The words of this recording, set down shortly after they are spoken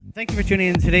Thank you for tuning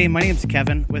in today. My name's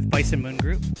Kevin with Bison Moon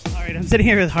Group. All right, I'm sitting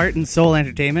here with Heart and Soul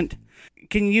Entertainment.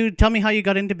 Can you tell me how you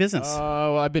got into business?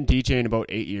 Well, I've been DJing about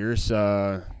 8 years.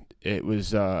 It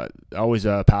was always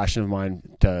a passion of mine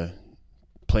to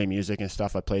play music and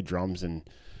stuff. I played drums in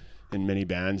many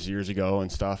bands years ago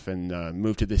and stuff, and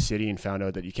moved to the city and found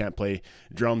out that you can't play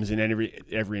drums in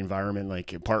every environment,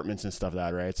 like apartments and stuff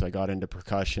like that, right? So I got into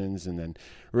percussions and then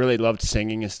really loved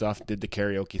singing and stuff, did the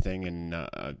karaoke thing,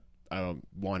 and I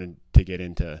wanted to get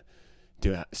into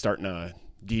starting a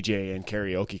DJ and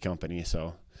karaoke company,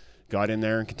 so got in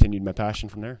there and continued my passion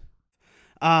from there.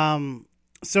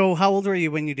 So how old were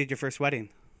you when you did your first wedding?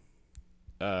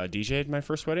 DJ'd my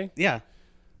first wedding? Yeah.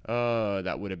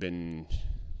 That would have been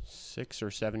 6 or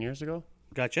 7 years ago.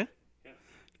 Gotcha. Yeah.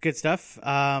 Good stuff.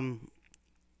 The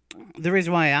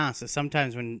reason why I ask is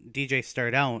sometimes when DJs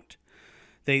start out,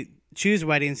 they choose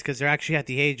weddings because they're actually at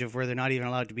the age of where they're not even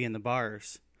allowed to be in the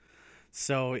bars.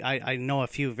 So I know a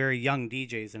few very young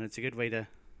DJs, and it's a good way to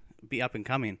be up and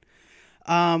coming.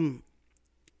 So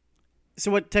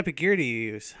what type of gear do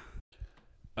you use?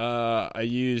 I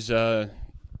use I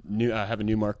have a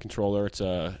Newmark controller. It's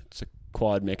a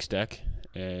quad mix deck,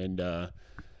 and I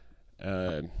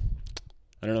don't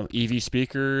know, EV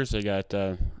speakers. I got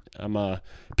I'm a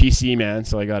PC man,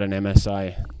 so I got an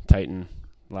MSI Titan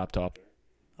laptop.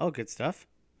 Oh, good stuff.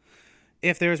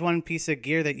 If there was one piece of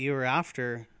gear that you were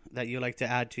after that you like to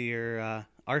add to your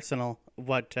arsenal,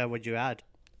 what would you add?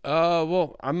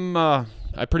 Well,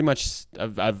 I pretty much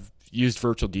I've used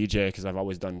virtual DJ because I've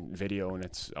always done video, and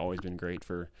it's always been great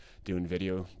for doing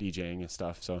video DJing and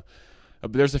stuff. So,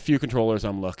 but there's a few controllers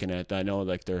I'm looking at. I know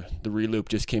like the Reloop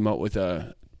just came out with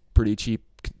a pretty cheap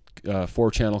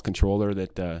 4-channel controller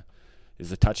that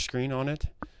is a touchscreen on it,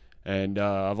 and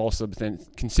I've also been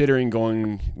considering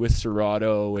going with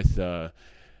Serato with the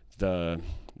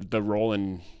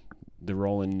Roland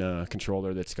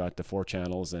controller that's got the 4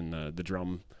 channels and the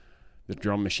drum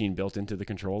machine built into the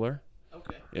controller.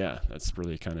 Okay. Yeah, that's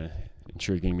really kind of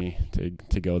intriguing me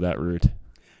to go that route.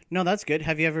 No, that's good.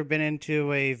 Have you ever been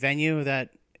into a venue that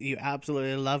you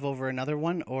absolutely love over another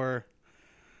one, or?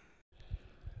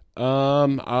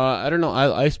 I don't know.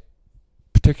 I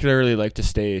particularly like to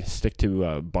stick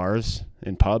to bars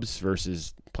and pubs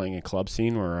versus playing a club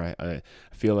scene, where I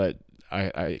feel that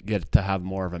I get to have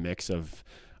more of a mix of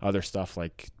other stuff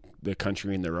like the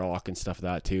country and the rock and stuff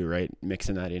like that too, right?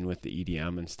 Mixing that in with the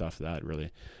EDM and stuff I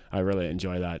really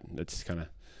enjoy that. It's kind of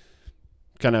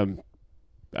I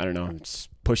don't know, it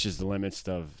pushes the limits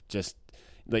of just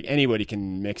like anybody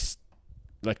can mix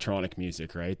electronic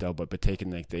music, right? Though, but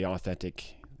taking like the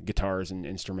authentic guitars and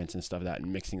instruments and stuff like that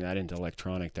and mixing that into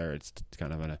electronic there, it's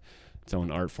kind of its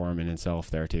own art form in itself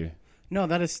there too. No,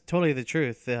 that is totally the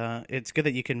truth. It's good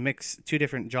that you can mix two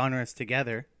different genres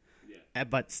together,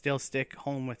 but still stick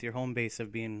home with your home base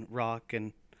of being rock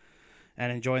and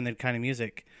enjoying that kind of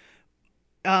music.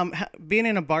 Being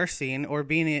in a bar scene or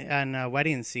being in a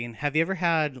wedding scene, have you ever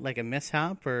had like a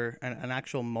mishap or an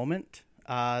actual moment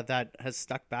that has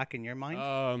stuck back in your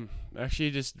mind?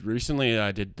 Actually, just recently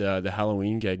I did the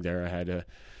Halloween gig there. I had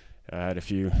a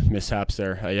few mishaps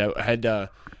there. I had a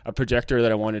projector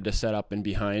that I wanted to set up in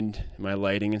behind my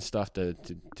lighting and stuff to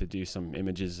do some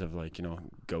images of like, you know,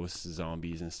 ghosts,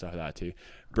 zombies and stuff like that too.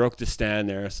 Broke the stand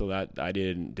there, so that I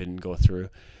didn't go through.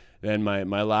 Then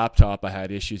my laptop, I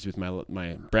had issues with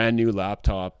my brand new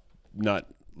laptop not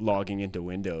logging into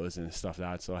Windows and stuff like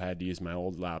that, so I had to use my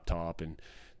old laptop and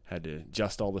had to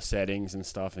adjust all the settings and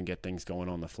stuff and get things going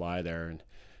on the fly there. And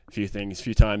a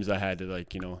few times I had to,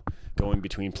 like, you know, go in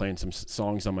between playing some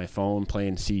songs on my phone,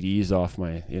 playing CDs off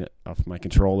my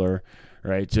controller,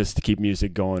 right, just to keep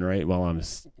music going, right, while I'm,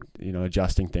 you know,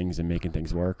 adjusting things and making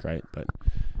things work, right. But,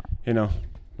 you know,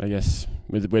 I guess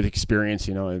with experience,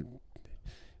 you know,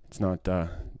 it's not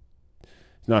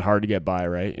hard to get by,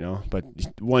 right, you know, but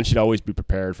one should always be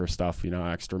prepared for stuff, you know,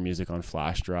 extra music on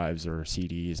flash drives or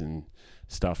CDs and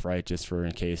stuff, right, just for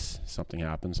in case something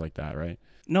happens like that, right.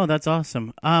 No, that's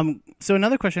awesome. So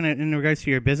another question in regards to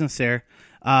your business there,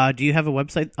 do you have a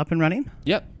website up and running?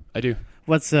 Yep, I do.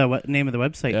 What's what name of the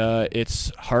website?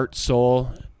 It's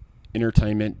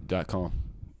heartsoulentertainment.com.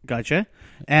 Gotcha.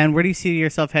 And where do you see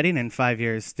yourself heading in 5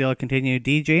 years? Still continue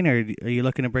DJing, or are you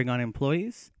looking to bring on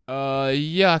employees?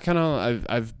 Yeah, kind of.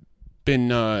 I've been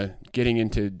getting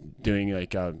into doing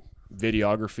like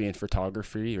videography and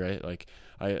photography, right? Like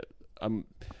I'm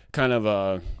kind of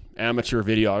a amateur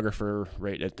videographer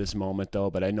right at this moment though,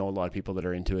 but I know a lot of people that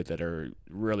are into it that are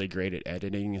really great at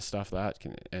editing and stuff like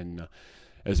that, and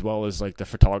as well as like the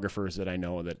photographers that I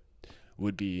know that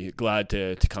would be glad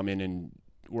to come in and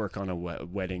work on a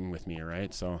wedding with me,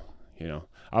 right? So you know,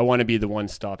 I want to be the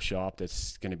one-stop shop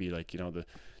that's going to be like, you know, the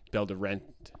be able to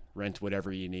rent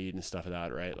whatever you need and stuff like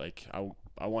that, right? Like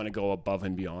I want to go above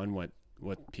and beyond what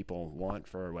people want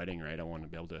for a wedding, right? I want to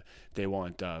be able to, if they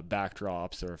want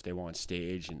backdrops, or if they want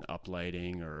stage and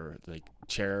uplighting, or like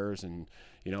chairs, and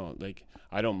you know, like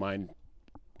I don't mind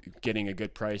getting a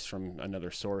good price from another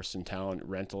source in town,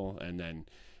 rental, and then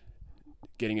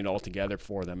getting it all together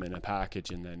for them in a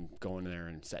package, and then going there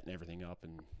and setting everything up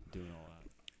and doing all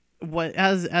that. What,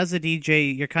 as a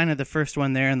DJ, you're kind of the first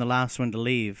one there and the last one to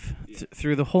leave. Yeah.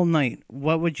 Through the whole night,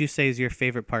 what would you say is your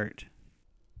favorite part?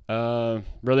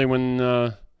 Really when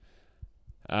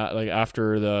like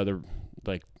after the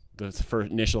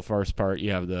initial first part,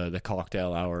 you have the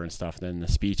cocktail hour and stuff, then the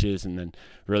speeches, and then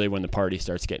really when the party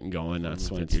starts getting going,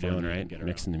 that's when you're doing, right?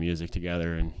 Mixing the music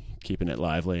together and keeping it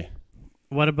lively.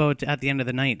 What about at the end of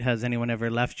the night? Has anyone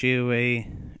ever left you a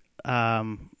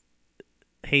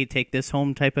hey, take this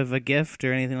home type of a gift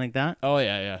or anything like that? Oh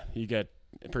yeah. You get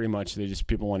pretty much,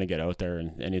 people want to get out there,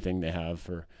 and anything they have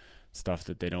for stuff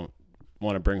that they don't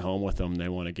want to bring home with them, they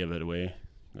want to give it away.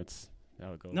 That's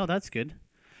how it goes. No, that's good.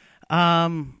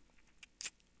 Let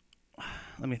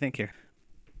me think here.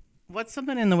 What's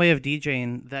something in the way of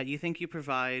DJing that you think you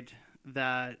provide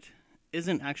that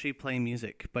isn't actually playing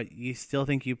music, but you still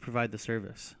think you provide the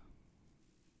service?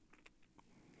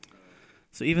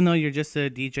 So even though you're just a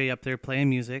DJ up there playing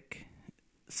music,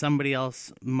 somebody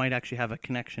else might actually have a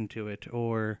connection to it,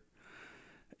 or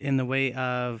in the way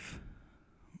of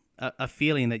a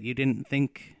feeling that you didn't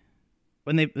think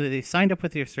when they signed up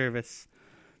with your service.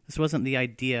 This wasn't the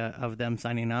idea of them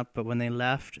signing up, but when they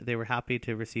left, they were happy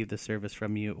to receive the service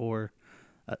from you, or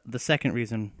the second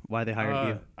reason why they hired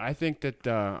you. I think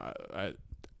that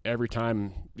every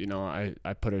time, you know,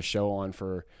 I put a show on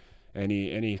for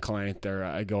any client there,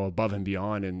 I go above and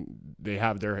beyond, and they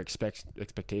have their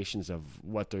expectations of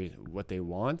what they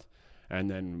want,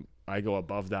 and then I go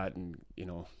above that and, you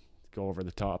know, go over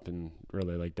the top and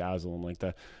really like dazzle them. Like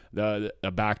the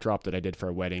backdrop that I did for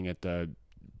a wedding at the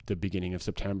beginning of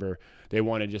September, they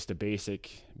wanted just a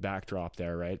basic backdrop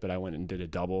there, right? But I went and did a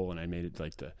double, and I made it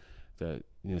like the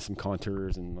you know, some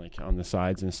contours and like on the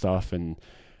sides and stuff, and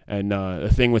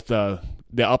the thing with the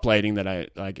uplighting that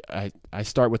I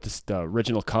start with the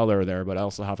original color there, but I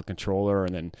also have a controller,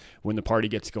 and then when the party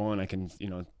gets going, I can, you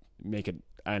know, make it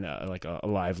like a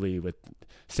lively with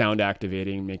sound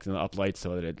activating, making the uplight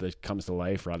so that it comes to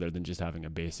life, rather than just having a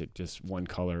basic, just one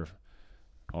color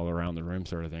all around the room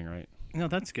sort of thing, right? No,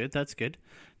 that's good. That's good.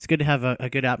 It's good to have a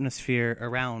good atmosphere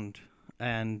around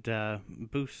and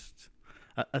boost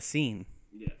a scene.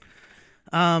 Yeah.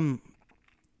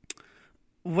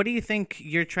 What do you think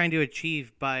you're trying to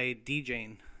achieve by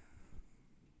DJing?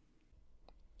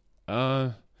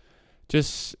 I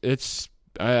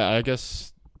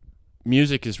guess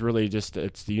music is really just,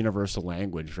 it's the universal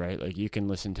language, right? Like you can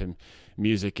listen to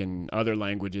music in other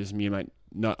languages, and you might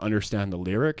not understand the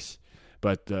lyrics,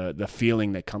 but the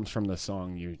feeling that comes from the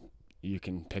song, you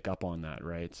can pick up on that,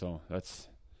 right? So that's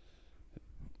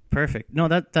perfect. No,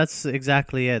 that's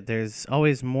exactly it. There's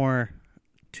always more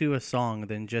to a song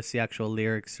than just the actual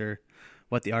lyrics or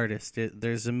what the artist is.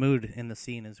 There's a mood in the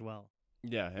scene as well.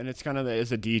 Yeah, and it's kind of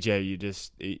as a DJ,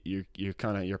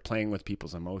 you're playing with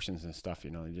people's emotions and stuff.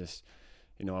 You know, you just,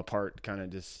 you know, a part kind of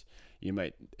just, it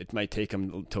might take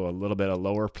them to a little bit of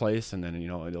lower place, and then, you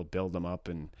know, it'll build them up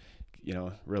and, you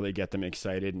know, really get them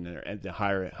excited, and they're at the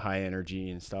high energy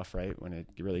and stuff, right? When it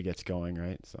really gets going,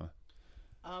 right? So,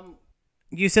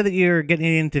 you said that you're getting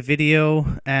into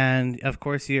video, and of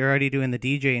course you're already doing the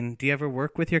DJing. Do you ever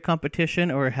work with your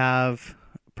competition, or have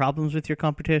problems with your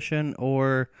competition,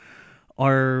 or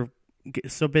are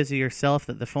so busy yourself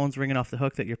that the phone's ringing off the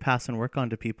hook that you're passing work on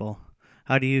to people?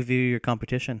 How do you view your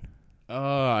competition?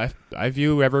 I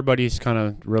view everybody's kind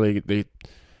of really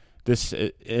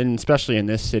and especially in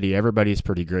this city, everybody's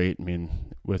pretty great. I mean,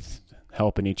 with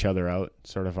helping each other out,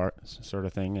 sort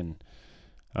of thing, and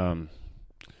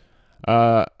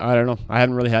I don't know. I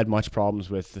haven't really had much problems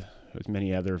with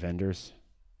many other vendors,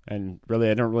 and really,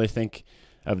 I don't really think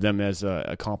of them as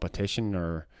a competition,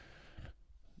 or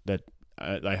that.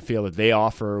 I feel that they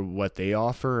offer what they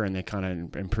offer, and they kind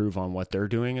of improve on what they're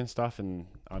doing and stuff, and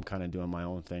I'm kind of doing my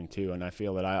own thing too, and I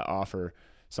feel that I offer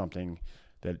something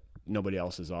that nobody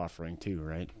else is offering too,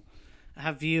 right?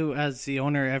 Have you, as the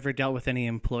owner, ever dealt with any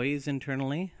employees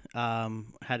internally?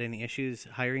 Had any issues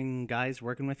hiring guys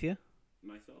working with you?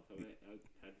 Myself,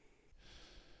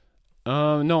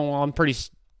 no, well, I'm pretty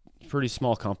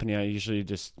small company.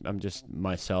 I'm just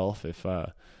myself. If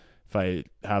I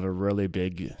have a really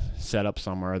big setup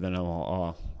somewhere, then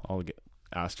I'll get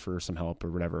asked for some help or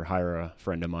whatever. Hire a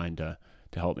friend of mine to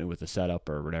help me with the setup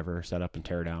or whatever, set up and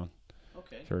tear down,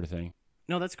 sort of thing.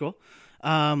 No, that's cool.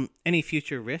 Any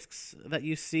future risks that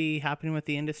you see happening with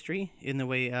the industry in the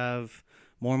way of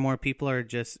more and more people are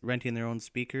just renting their own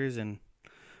speakers, and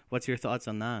what's your thoughts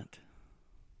on that?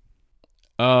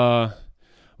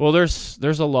 Well,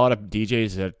 there's a lot of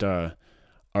DJs that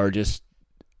are just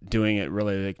doing it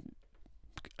really like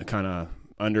kind of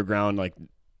underground, like,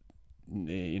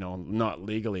 you know, not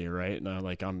legally, right?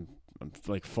 Like I'm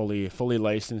like fully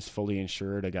licensed, fully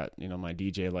insured. I got, you know, my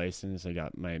DJ license, I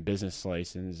got my business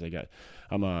license,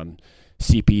 I'm a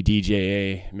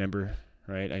CPDJA member,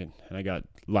 right? I got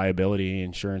liability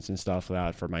insurance and stuff like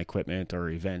that for my equipment or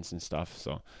events and stuff.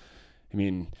 So, I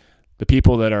mean, the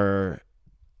people that are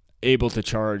able to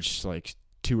charge like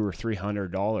 $200 or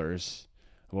 $300,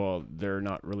 well, they're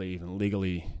not really even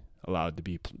legally allowed to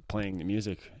be playing the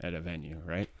music at a venue,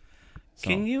 right? So,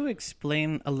 can you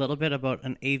explain a little bit about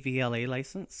an AVLA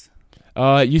license?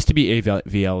 It used to be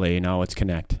AVLA, now it's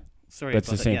Connect. Sorry, that's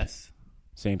about the same. that. Yes,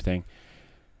 same thing.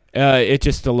 It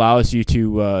just allows you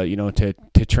to you know, to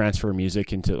transfer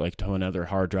music into like to another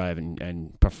hard drive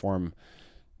and perform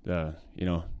the, you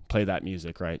know, play that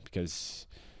music, right? Because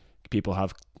people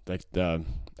have, like, the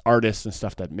artists and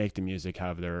stuff that make the music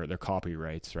have their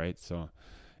copyrights, right? So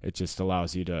it just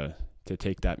allows you to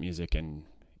take that music and,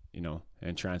 you know,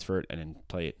 and transfer it and then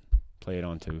play it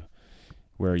onto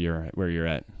where you're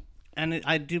at. And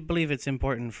I do believe it's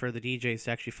important for the DJs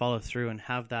to actually follow through and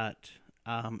have that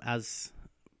as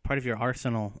part of your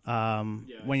arsenal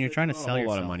when you're trying to sell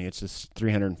yourself. A lot of money. It's just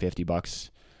 $350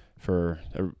 for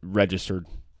a registered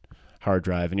hard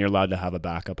drive, and you're allowed to have a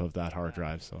backup of that hard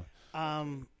drive. So,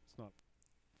 it's not.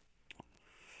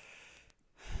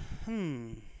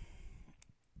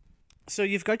 So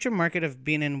you've got your market of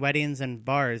being in weddings and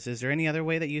bars. Is there any other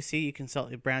way that you see you can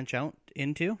branch out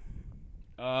into?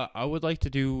 I would like to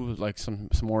do like some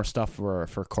more stuff for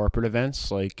corporate events,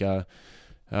 like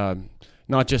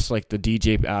not just like the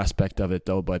DJ aspect of it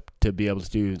though, but to be able to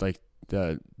do like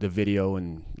the video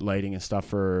and lighting and stuff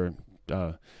for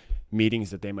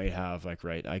meetings that they might have. Like,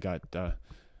 right, I got a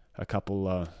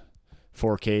couple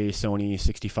 4K Sony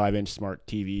 65-inch smart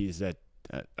TVs that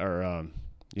are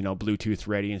you know, Bluetooth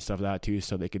ready and stuff like that too,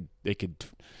 so they could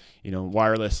you know,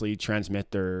 wirelessly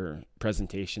transmit their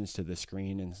presentations to the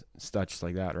screen and such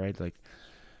like that, right? Like,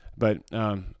 but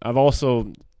I've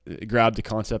also grabbed the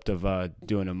concept of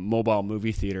doing a mobile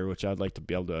movie theater, which I'd like to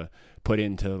be able to put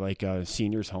into like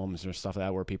seniors' homes or stuff like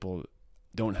that, where people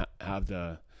don't have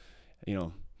the, you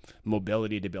know,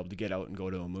 mobility to be able to get out and go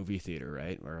to a movie theater,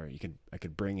 right? Where I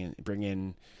could bring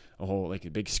in a whole, like, a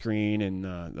big screen and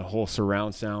the whole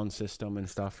surround sound system and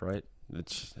stuff, right?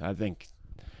 I think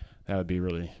that would be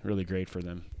really, really great for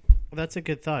them. Well, that's a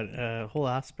good thought. A whole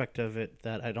aspect of it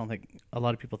that I don't think a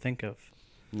lot of people think of.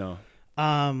 No.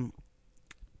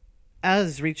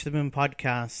 As Reach the Moon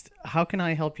podcast, how can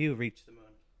I help you reach the moon?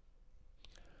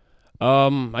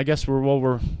 I guess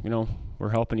we're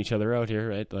helping each other out here,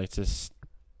 right? Like, it's just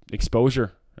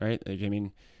exposure, right? Like, I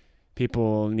mean,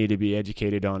 people need to be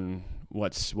educated on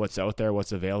what's out there,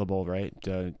 what's available, right?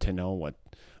 To know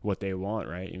what they want,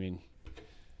 right? I mean,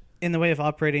 in the way of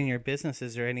operating your business,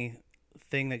 is there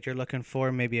anything that you're looking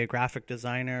for? Maybe a graphic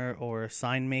designer or a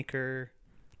sign maker,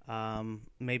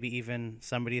 maybe even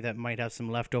somebody that might have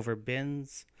some leftover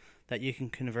bins that you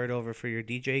can convert over for your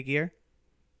DJ gear?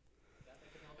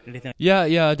 Anything?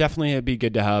 Yeah, definitely. It'd be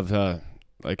good to have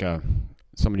like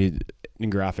somebody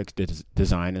in graphics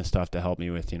design and stuff to help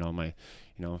me with, you know, my,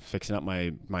 you know, fixing up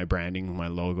my branding, my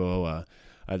logo.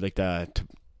 I'd like to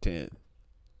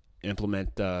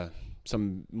implement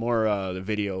some more the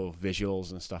video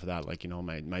visuals and stuff like that, like, you know,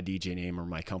 my DJ name or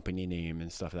my company name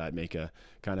and stuff like that. Make a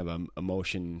kind of a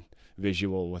motion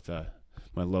visual with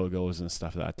my logos and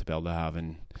stuff like that to be able to have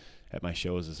at my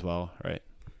shows as well, right?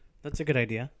 That's a good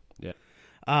idea. Yeah.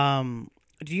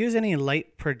 Do you use any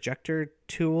light projector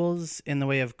tools in the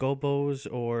way of gobos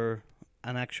or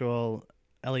an actual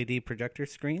LED projector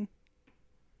screen?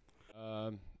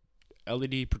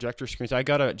 LED projector screens. I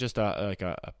got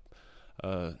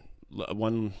a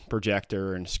one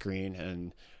projector and screen,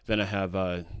 and then I have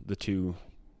the two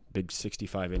big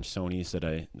 65-inch Sonys that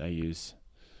I use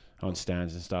on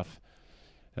stands and stuff.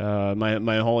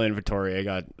 My whole inventory, I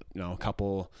got, you know, a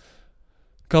couple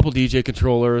DJ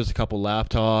controllers, a couple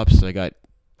laptops.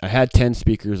 I had 10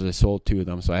 speakers. I sold 2 of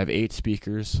them, so I have 8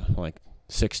 speakers, like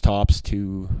 6 tops,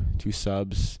 2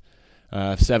 subs,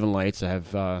 7 lights. I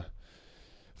have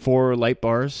 4 light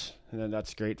bars, and then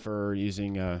that's great for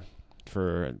using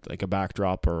for like a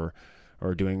backdrop or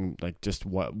doing like just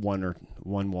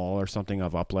one wall or something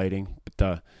of uplighting.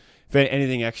 But if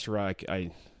anything extra,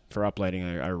 I for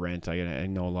uplighting, I rent. I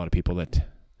know a lot of people that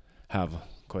have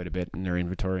quite a bit in their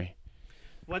inventory.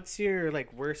 What's your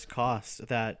like worst cost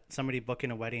that somebody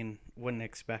booking a wedding wouldn't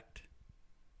expect?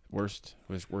 Worst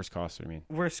cost, I mean.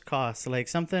 Worst cost, like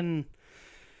something,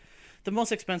 the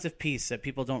most expensive piece that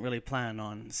people don't really plan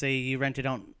on. Say you rent it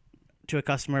out to a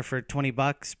customer for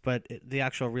 $20, but the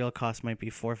actual real cost might be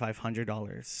 $400 or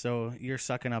 $500. So you're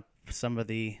sucking up some of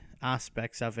the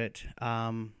aspects of it.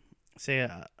 Say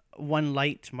one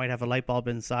light might have a light bulb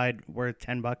inside worth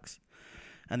 $10,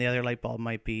 and the other light bulb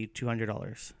might be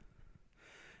 $200.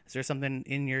 Is there something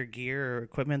in your gear or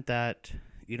equipment that,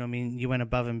 you know what I mean, you went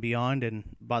above and beyond and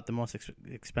bought the most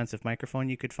expensive microphone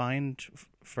you could find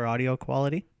for audio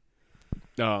quality?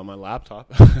 My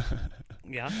laptop.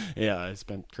 Yeah. Yeah, I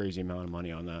spent crazy amount of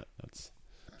money on that.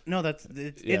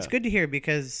 It's good to hear,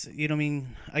 because, you know what I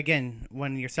mean, again,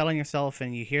 when you're selling yourself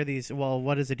and you hear these, well,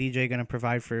 what is a DJ going to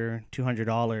provide for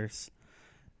 $200?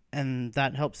 And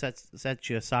that helps set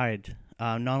you aside.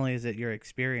 Not only is it your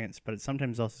experience, but it's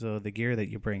sometimes also the gear that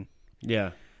you bring.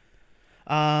 Yeah.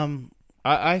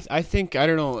 I think, I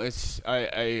don't know,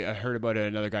 I heard about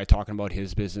another guy talking about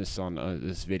his business on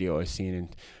this video I've seen,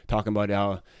 and talking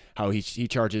about how he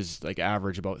charges like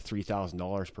average about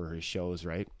 $3,000 per his shows,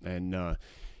 right? And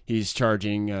he's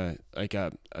charging like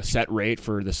a set rate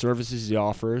for the services he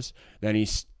offers. Then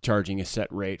he's charging a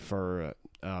set rate for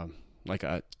like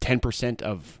a 10%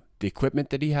 of the equipment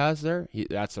that he has there.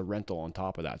 That's a rental on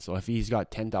top of that. So if he's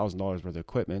got $10,000 worth of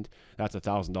equipment, that's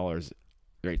 $1,000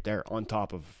 right there on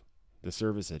top of the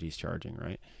service that he's charging,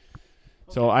 right? Okay.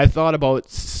 So I thought about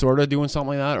sort of doing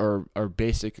something like that, or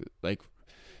basic, like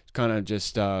kind of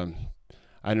just I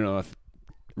don't know, if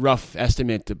rough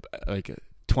estimate to like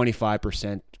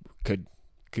 25% could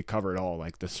cover it all,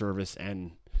 like the service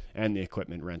and the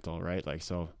equipment rental, right? Like,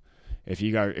 so if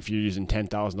you're using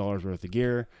 $10,000 worth of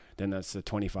gear, then that's a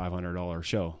 $2,500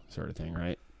 show sort of thing,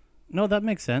 right? No, that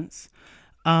makes sense.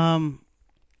 In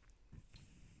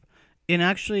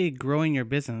actually growing your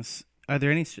business, are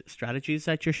there any strategies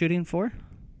that you're shooting for?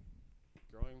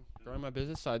 Growing my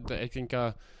business, I think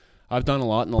I've done a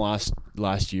lot in the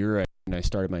last year. I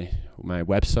started my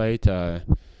website.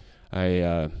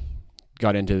 I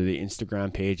got into the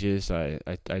Instagram pages. I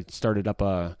started up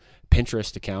a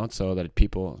Pinterest account so that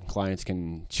clients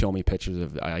can show me pictures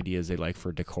of ideas they like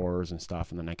for decors and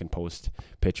stuff, and then I can post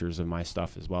pictures of my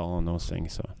stuff as well on those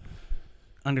things. So.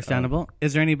 Understandable.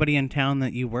 Is there anybody in town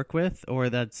that you work with, or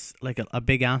that's like a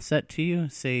big asset to you?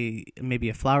 Say maybe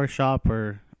a flower shop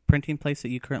or printing place that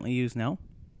you currently use now?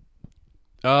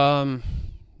 No,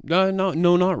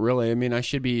 not really. I mean, I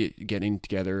should be getting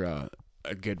together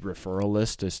a good referral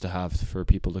list just to have for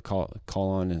people to call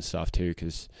on and stuff too,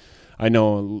 because I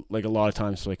know like a lot of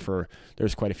times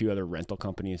there's quite a few other rental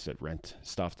companies that rent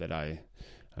stuff that I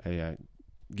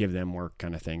give them work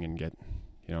kind of thing and get,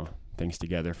 you know, things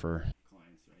together for.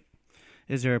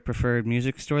 Is there a preferred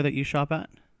music store that you shop at?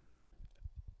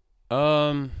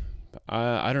 I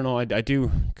don't know. I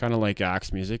do kind of like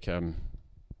Axe Music. I don't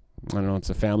know. It's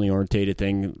a family orientated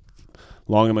thing.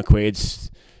 Long and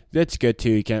McQuaid's, that's good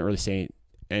too. You can't really say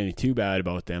anything too bad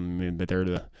about them. I mean, but they're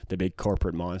the big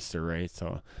corporate monster, right?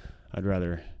 So I'd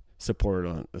rather support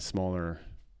a smaller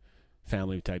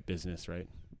family type business, right?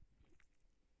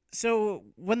 So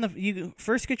when you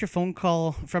first get your phone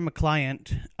call from a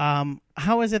client,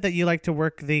 how is it that you like to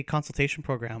work the consultation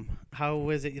program? How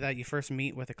is it that you first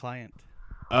meet with a client?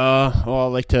 Well, I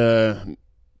like to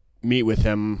meet with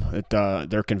them at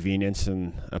their convenience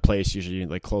and a place usually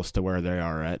like close to where they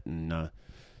are at, and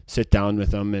sit down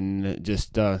with them and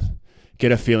just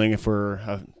get a feeling if we're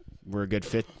a good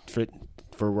fit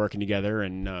for working together,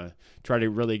 and try to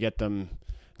really get them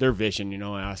their vision. You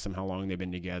know, I ask them how long they've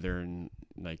been together and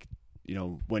like, you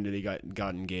know, when did they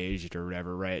got engaged or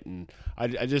whatever, right? And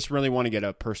I just really want to get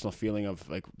a personal feeling of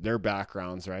like their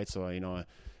backgrounds, right? So, you know,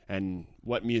 and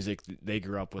what music they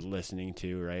grew up with listening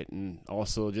to, right? And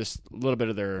also just a little bit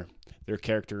of their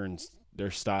character and their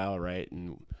style, right?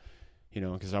 And, you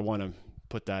know, because I want to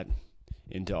put that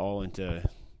into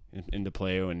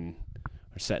play when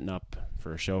we're setting up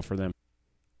for a show for them.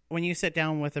 When you sit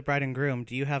down with the bride and groom,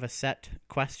 do you have a set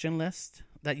question list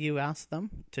that you ask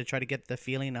them to try to get the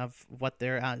feeling of what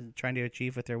they're trying to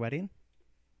achieve with their wedding?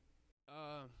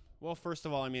 Well, first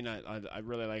of all, I mean, I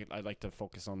really like to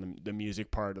focus on the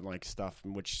music part and like stuff,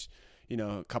 in which, you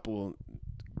know, a couple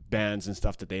bands and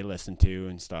stuff that they listen to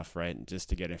and stuff, right? And just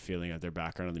to get a feeling of their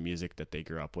background and the music that they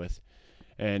grew up with.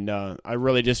 And I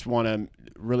really just want to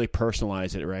really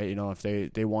personalize it, right? You know, if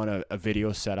they want a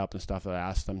video set up and stuff, I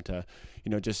ask them to,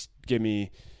 you know, just give me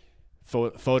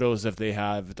photos if they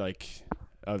have like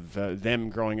them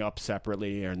growing up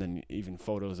separately, and then even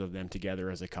photos of them together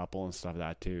as a couple and stuff like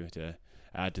that too, to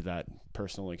add to that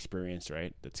personal experience,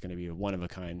 right? That's going to be a one of a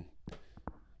kind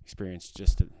experience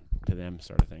just to them,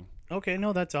 sort of thing. Okay,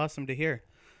 no, that's awesome to hear.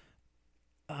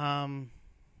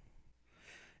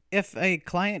 If a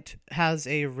client has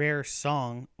a rare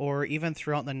song, or even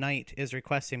throughout the night is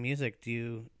requesting music, do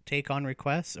you take on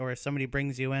requests, or if somebody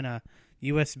brings you in a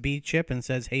USB chip and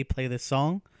says, "Hey, play this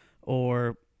song,"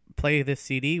 or play this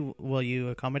CD, will you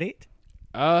accommodate?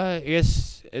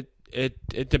 Yes, it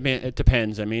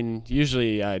depends. I mean,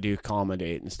 usually I do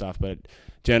accommodate and stuff, but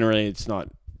generally it's not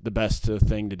the best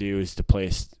thing to do is to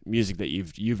play music that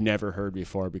you've never heard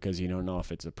before, because you don't know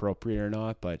if it's appropriate or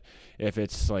not. But if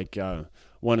it's like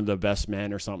one of the best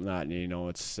men or something that, and you know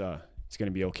it's going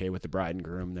to be okay with the bride and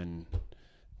groom,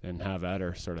 then have at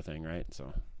her, sort of thing, right?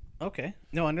 So Okay,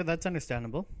 no, that's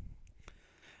understandable.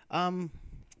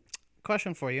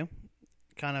 Question for you,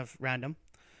 kind of random.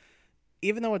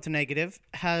 Even though it's a negative,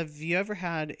 have you ever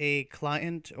had a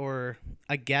client or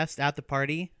a guest at the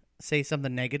party say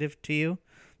something negative to you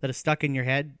that is stuck in your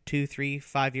head 2, 3,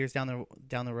 5 years down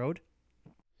the road?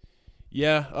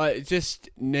 yeah, just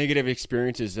negative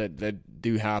experiences that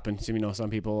do happen. So, you know, some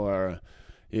people are,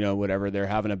 you know, whatever, they're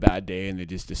having a bad day and they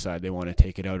just decide they want to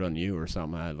take it out on you or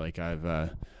something. Like I've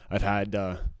had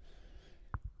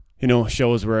you know,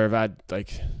 shows where I've had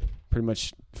like pretty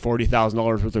much $40,000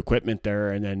 worth of equipment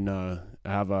there, and then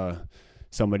have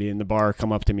somebody in the bar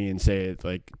come up to me and say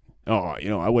like, "Oh, you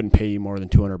know, I wouldn't pay you more than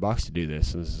 $200 to do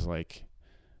this." And this is like,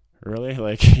 really?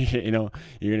 Like, you know,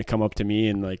 you're gonna come up to me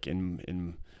and like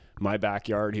in my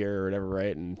backyard here or whatever,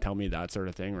 right, and tell me that sort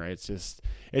of thing, right? It's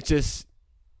just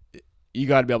you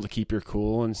got to be able to keep your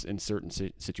cool in certain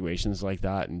situations like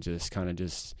that, and just kind of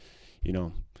just, you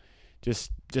know, just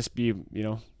be, you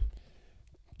know,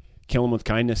 kill them with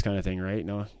kindness, kind of thing, right?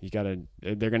 No, you gotta.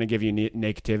 They're gonna give you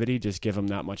negativity. Just give them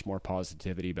that much more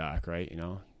positivity back, right? You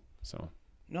know, so.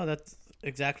 No, that's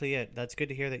exactly it. That's good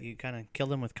to hear that you kind of kill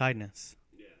them with kindness.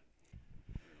 Yeah.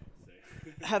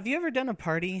 Have you ever done a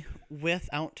party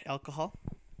without alcohol?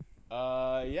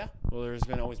 Yeah. Well, there's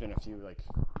always been a few like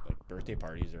birthday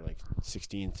parties or like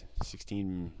 16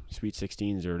 sweet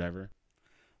 16s or whatever.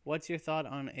 What's your thought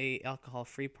on a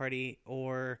alcohol-free party,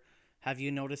 or have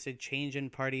you noticed a change in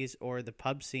parties or the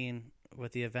pub scene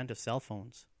with the advent of cell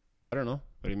phones? I don't know,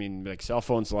 but I mean, like cell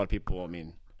phones, a lot of people, I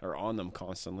mean, are on them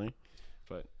constantly.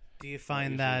 But do you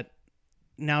find that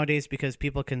nowadays, because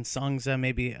people can Songza,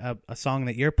 maybe a song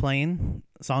that you're playing,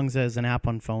 Songza is an app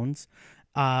on phones,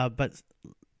 but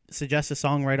suggest a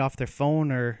song right off their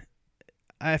phone, or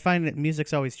I find that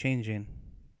music's always changing.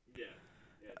 Yeah,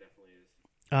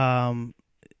 definitely is.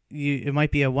 It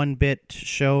might be a 1-bit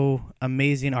show,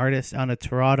 amazing artist out of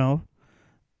Toronto,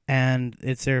 and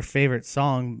it's their favorite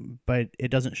song, but it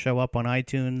doesn't show up on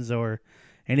iTunes or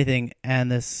anything, and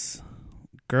this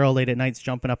girl late at night's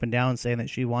jumping up and down saying that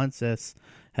she wants this.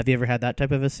 Have you ever had that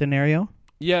type of a scenario?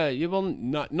 Yeah, well,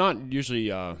 not usually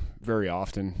very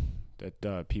often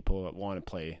that people want to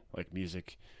play like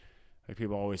music. Like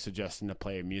people always suggesting to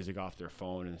play music off their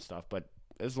phone and stuff, but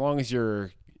as long as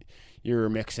you're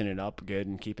mixing it up good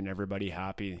and keeping everybody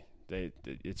happy,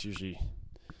 it's usually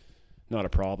not a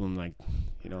problem. Like,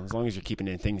 you know, as long as you're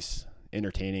keeping things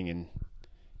entertaining and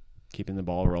keeping the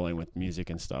ball rolling with music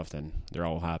and stuff, then they're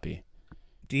all happy.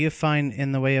 Do you find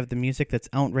in the way of the music that's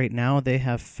out right now, they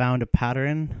have found a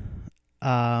pattern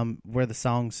where the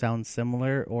songs sound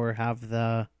similar or have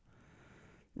the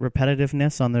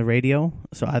repetitiveness on the radio?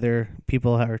 So either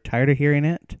people are tired of hearing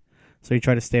it, so you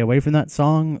try to stay away from that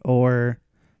song, or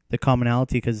the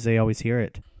commonality because they always hear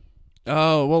it?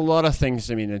 Oh, well, a lot of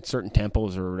things. I mean, in certain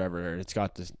tempos or whatever, it's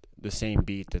got the same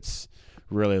beat that's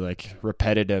really like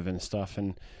repetitive and stuff.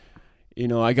 And you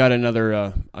know, I got another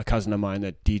a cousin of mine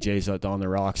that DJs at On the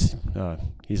Rocks.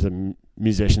 He's a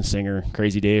musician, singer,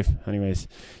 Crazy Dave. Anyways,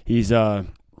 he's a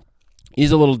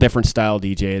little different style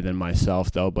DJ than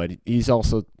myself, though. But he's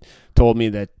also told me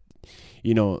that,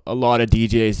 you know, a lot of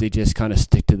DJs, they just kind of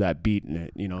stick to that beat,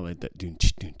 and you know, like that,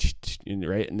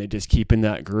 right, and they just keep in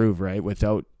that groove, right,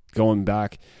 without going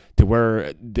back to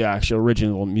where the actual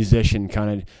original musician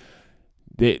kind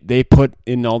of they put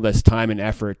in all this time and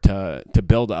effort to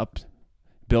build up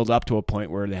to a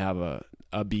point where they have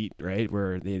a beat, right,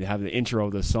 where they have the intro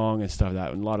of the song and stuff like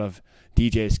that. And a lot of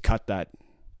DJs cut that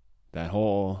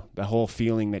whole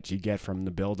feeling that you get from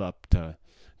the build up to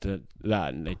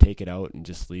that, and they take it out and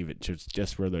just leave it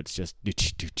just where it's just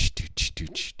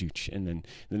and then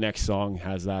the next song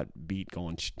has that beat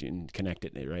going and connect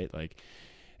it, right? Like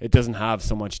it doesn't have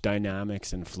so much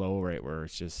dynamics and flow, right, where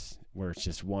it's just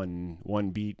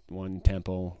one beat, one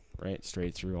tempo, right?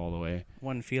 Straight through all the way.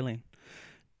 One feeling.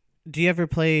 Do you ever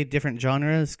play different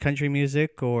genres, country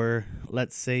music, or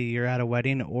let's say you're at a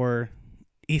wedding, or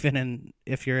even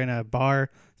if you're in a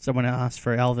bar, someone asks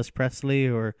for Elvis Presley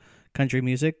or country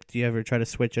music? Do you ever try to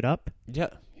switch it up?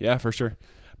 Yeah, for sure.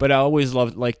 But I always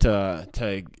like to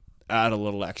add a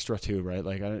little extra too, right?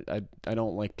 Like I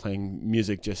don't like playing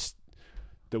music just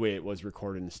the way it was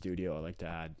recorded in the studio. I like to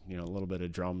add, a little bit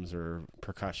of drums or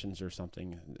percussions or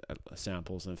something,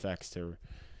 samples and effects to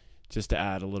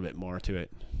add a little bit more to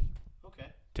it. Okay.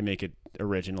 To make it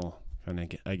original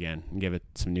and again, and give it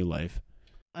some new life.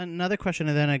 Another question,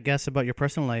 and then I guess about your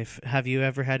personal life. Have you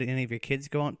ever had any of your kids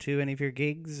go out to any of your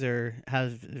gigs, or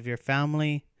have your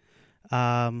family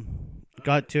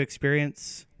got to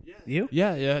experience you?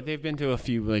 Yeah. They've been to a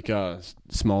few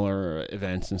smaller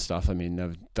events and stuff. I mean,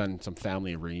 I've done some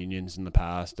family reunions in the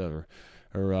past, or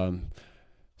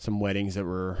some weddings that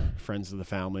were friends of the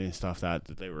family and stuff that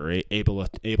they were able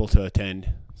to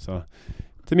attend. So,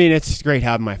 I mean, it's great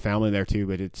having my family there too,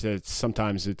 but it's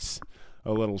sometimes it's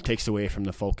a little takes away from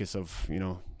the focus of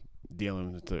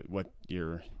dealing with what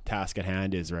your task at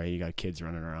hand is, right? You got kids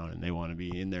running around and they want to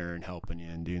be in there and helping you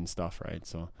and doing stuff, right?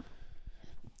 So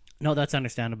no, that's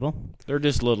understandable. They're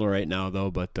just little right now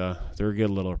though, but they're good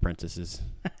little apprentices.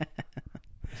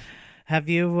 Have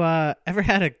you ever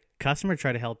had a customer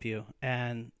try to help you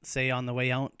and say on the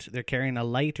way out they're carrying a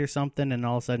light or something and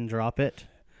all of a sudden drop it?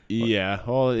 Yeah,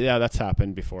 well, yeah, that's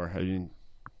happened before. I mean,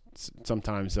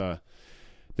 sometimes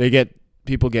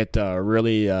people get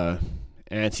really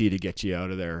antsy to get you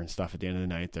out of there and stuff at the end of the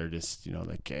night. They're just,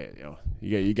 like, hey,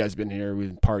 you guys been here,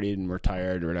 we've partied and we're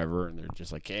tired or whatever, and they're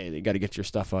just like, hey, they got to get your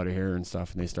stuff out of here and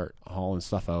stuff, and they start hauling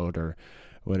stuff out or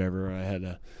whatever. I had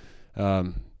a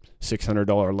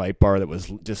 $600 light bar that was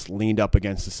just leaned up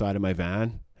against the side of my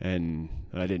van, and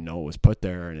I didn't know it was put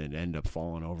there, and it ended up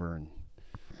falling over, and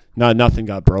nothing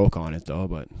got broke on it though,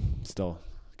 but still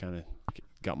kind of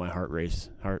got my heart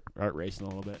racing a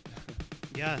little bit.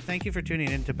 Yeah, thank you for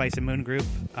tuning in to Bison Moon Group,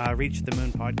 Reach the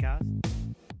Moon podcast.